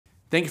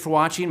Thank you for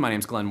watching. My name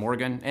is Glen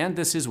Morgan, and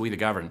this is We the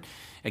Govern.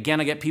 Again,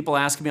 I get people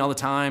asking me all the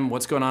time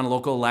what's going on in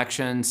local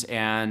elections,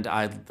 and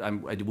I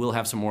will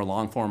have some more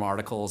long-form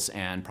articles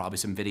and probably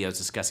some videos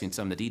discussing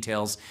some of the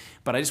details,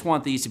 but I just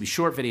want these to be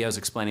short videos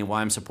explaining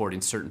why I'm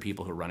supporting certain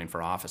people who are running for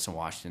office in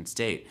Washington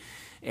State.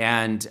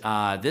 And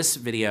this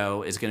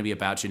video is going to be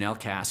about Janelle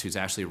Cass, who's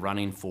actually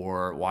running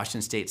for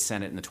Washington State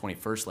Senate in the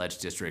 21st Leg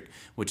District,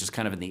 which is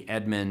kind of in the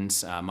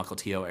Edmonds,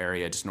 Mukilteo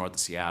area, just north of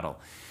Seattle.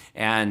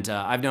 And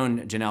I've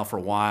known Janelle for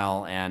a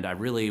while, and I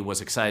really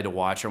was excited to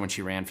watch her when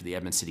she ran for the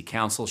Edmonds City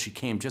Council. She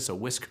came just a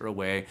whisker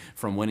away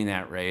from winning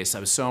that race. I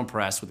was so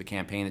impressed with the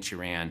campaign that she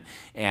ran,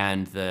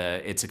 and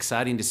it's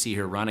exciting to see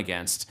her run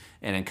against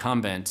an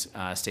incumbent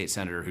state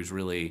senator who's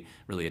really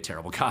a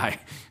terrible guy.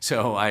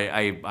 So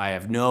I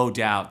have no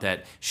doubt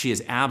that she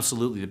is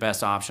absolutely the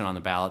best option on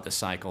the ballot this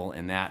cycle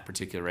in that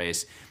particular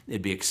race.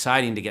 It'd be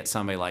exciting to get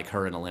somebody like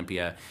her in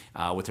Olympia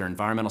with her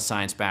environmental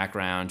science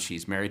background.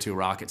 She's married to a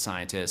rocket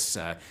scientist.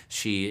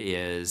 She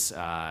is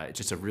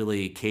just a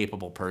really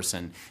capable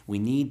person. We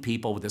need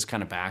people with this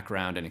kind of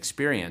background and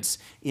experience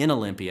in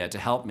Olympia to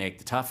help make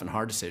the tough and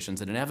hard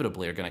decisions that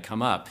inevitably are going to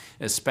come up,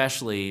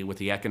 especially with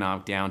the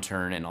economic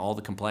downturn and all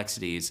the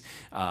complexities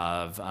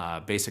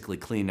of basically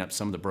cleaning up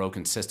some of the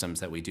broken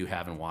systems that we do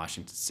have in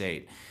Washington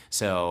State.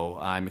 So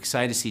I'm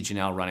excited to see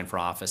Janelle running for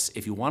office.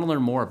 If you want to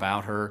learn more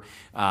about her,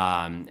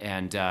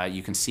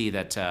 you can see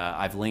that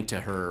I've linked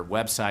to her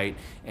website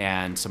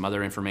and some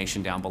other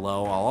information down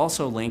below. I'll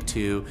also link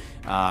to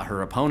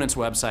her opponent's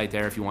website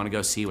there if you want to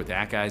go see what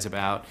that guy's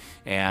about.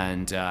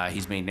 And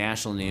he's made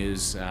national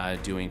news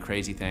doing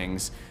crazy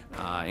things,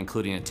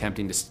 including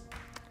attempting to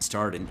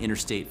start an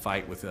interstate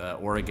fight with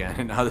Oregon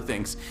and other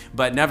things.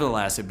 But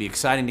nevertheless, it'd be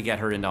exciting to get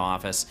her into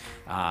office.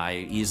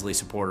 I easily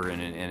support her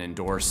and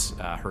endorse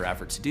her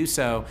efforts to do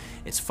so.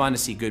 It's fun to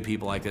see good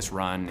people like this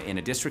run in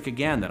a district,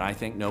 again, that I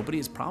think nobody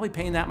is probably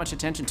paying that much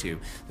attention to.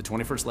 The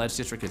 21st Leg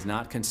District is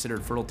not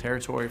considered fertile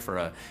territory for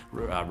a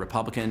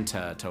Republican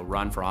to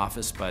run for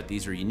office, but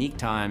these are unique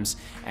times,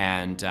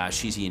 and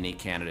she's a unique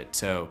candidate.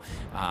 So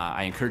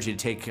I encourage you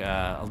to do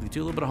a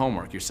little bit of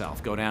homework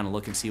yourself. Go down and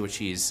look and see what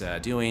she's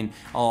doing.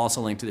 I'll also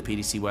link to the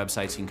PDC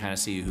website so you can kind of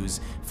see who's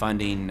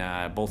funding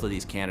both of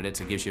these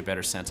candidates. It gives you a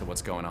better sense of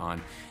what's going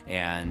on,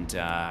 and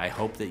I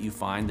hope that you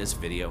find this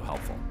video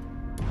helpful.